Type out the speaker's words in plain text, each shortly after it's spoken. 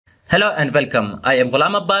Hello and welcome. I am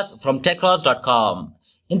Ghulam Abbas from techcross.com.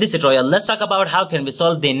 In this tutorial, let's talk about how can we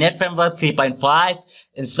solve the Net Framework 3.5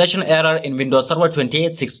 installation error in Windows Server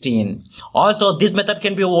 2016. Also, this method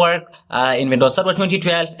can be worked in Windows Server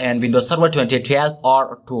 2012 and Windows Server 2012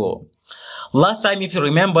 or 2. Last time, if you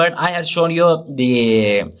remembered, I had shown you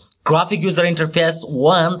the graphic user interface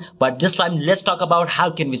 1, but this time let's talk about how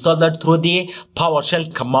can we solve that through the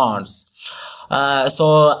PowerShell commands.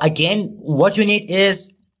 So again, what you need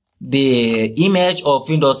is the image of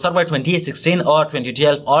Windows Server 2016 or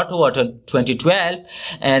 2012 or 2 or 2012,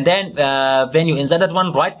 and then when you insert that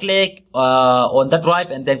one, right click on the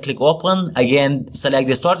drive and then click open. Again, select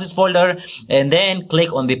the sources folder and then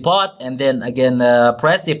click on the path, and then again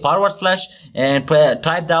press the / and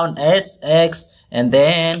type down SX and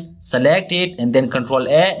then select it, and then Control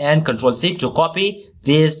A and Control C to copy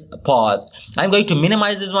this path. I'm going to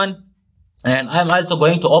minimize this one. And I'm also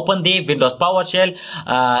going to open the Windows PowerShell,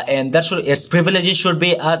 and that its privileges should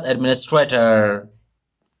be as administrator.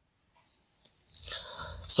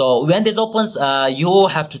 So when this opens, you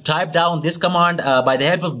have to type down this command. By the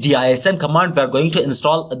help of DISM command, we are going to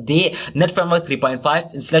install the Net Framework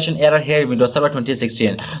 3.5 installation error here in Windows Server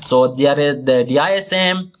 2016. So there is the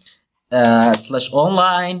DISM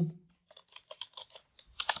 /online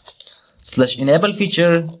 /enable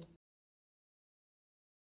feature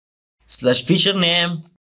 /feature name,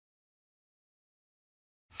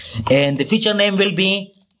 and the feature name will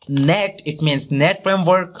be net. It means Net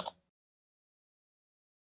Framework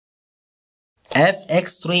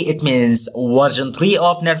FX3. It means version 3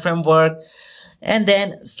 of Net Framework. And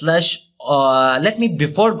then let me,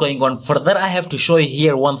 before going on further, I have to show you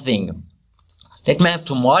here one thing. Let me have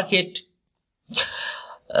to mark it.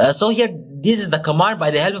 So here, this is the command.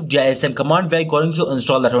 By the help of DISM command, we are going to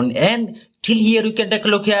install that one. And till here, you can take a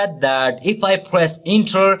look at that. If I press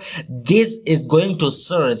enter, this is going to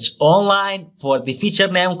search online for the feature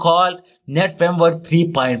name called Net Framework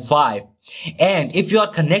 3.5. And if you are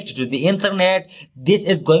connected to the internet, this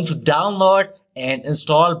is going to download and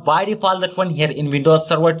install by default that one here in Windows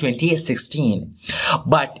Server 2016.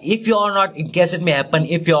 But if you are not, in case it may happen,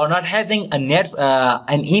 if you are not having an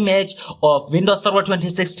image of Windows Server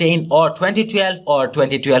 2016 or 2012 or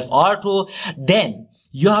 2012 R2, then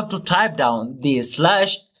you have to type down the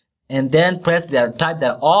 / and then press there, type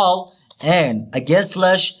there all, and again /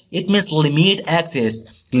 it means limit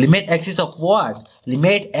access. Limit access of what?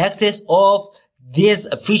 Limit access of this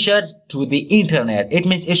feature to the internet. It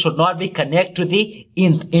means it should not be connected to the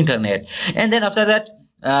internet. And then after that,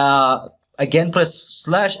 again press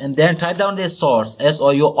 / and then type down the source,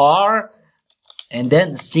 SOUR, and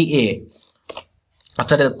then CA.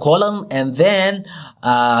 After the colon, and then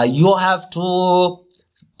you have to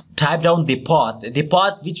type down the path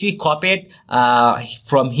which we copied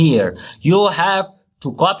from here. You have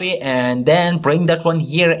to copy and then bring that one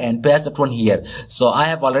here and paste that one here. So I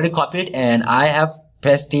have already copied and I have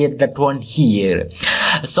pasted that one here.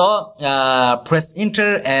 So press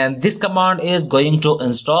enter, and this command is going to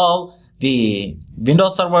install the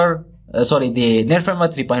Windows Server, the Net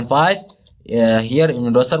Framework 3.5 here in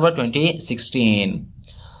Windows Server 2016.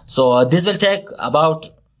 So this will take about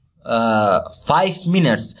 5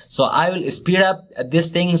 minutes. So I will speed up this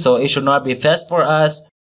thing, so it should not be fast for us.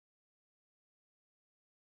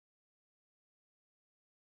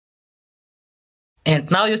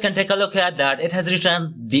 And now you can take a look at that. It has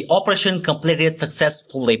written the operation completed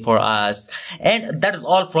successfully for us. And that is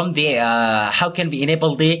all from the how can we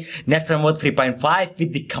enable the Net Framework 3.5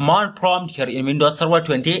 with the command prompt here in Windows Server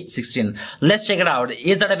 2016. Let's check it out.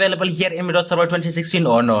 Is that available here in Windows Server 2016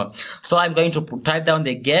 or no? So I'm going to type down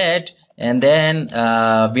the get, and then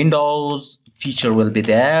Windows feature will be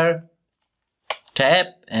there. Tap,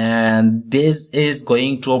 and this is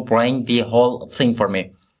going to bring the whole thing for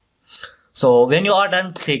me. So when you are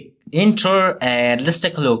done, click enter, and let's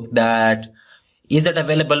take a look that is it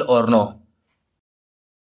available or no.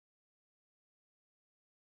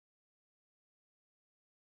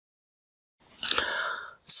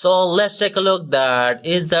 So let's take a look that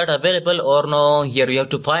is that available or no. Here you have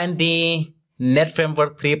to find the Net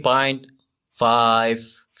Framework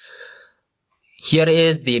 3.5. Here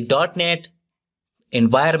is the .NET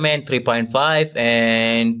environment 3.5,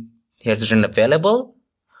 and here's written available.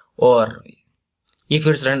 Or if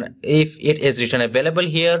it is written available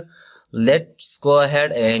here, let's go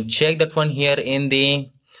ahead and check that one here in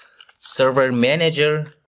the server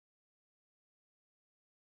manager.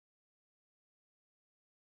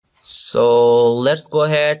 So let's go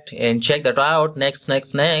ahead and check that out. Next.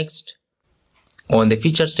 on the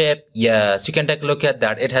features tab, yes, you can take a look at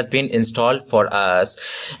that. It has been installed for us.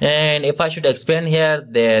 And if I should explain here,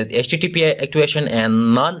 the HTTP activation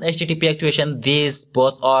and non-HTTP activation, these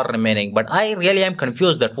both are remaining, but I really am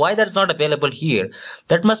confused that why that's not available here.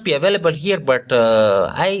 That must be available here, but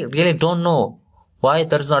I really don't know why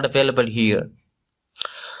that is not available here.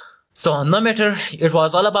 So no matter, it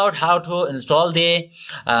was all about how to install the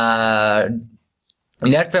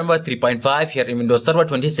Net Framework 3.5 here in Windows Server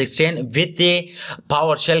 2016 with the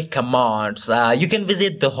PowerShell commands. You can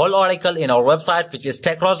visit the whole article in our website, which is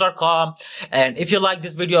techros.com. And if you like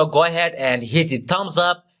this video, go ahead and hit the thumbs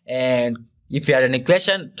up. And if you have any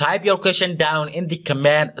question, type your question down in the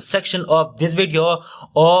comment section of this video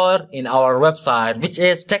or in our website, which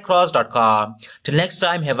is techros.com. Till next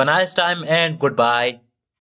time, have a nice time and goodbye.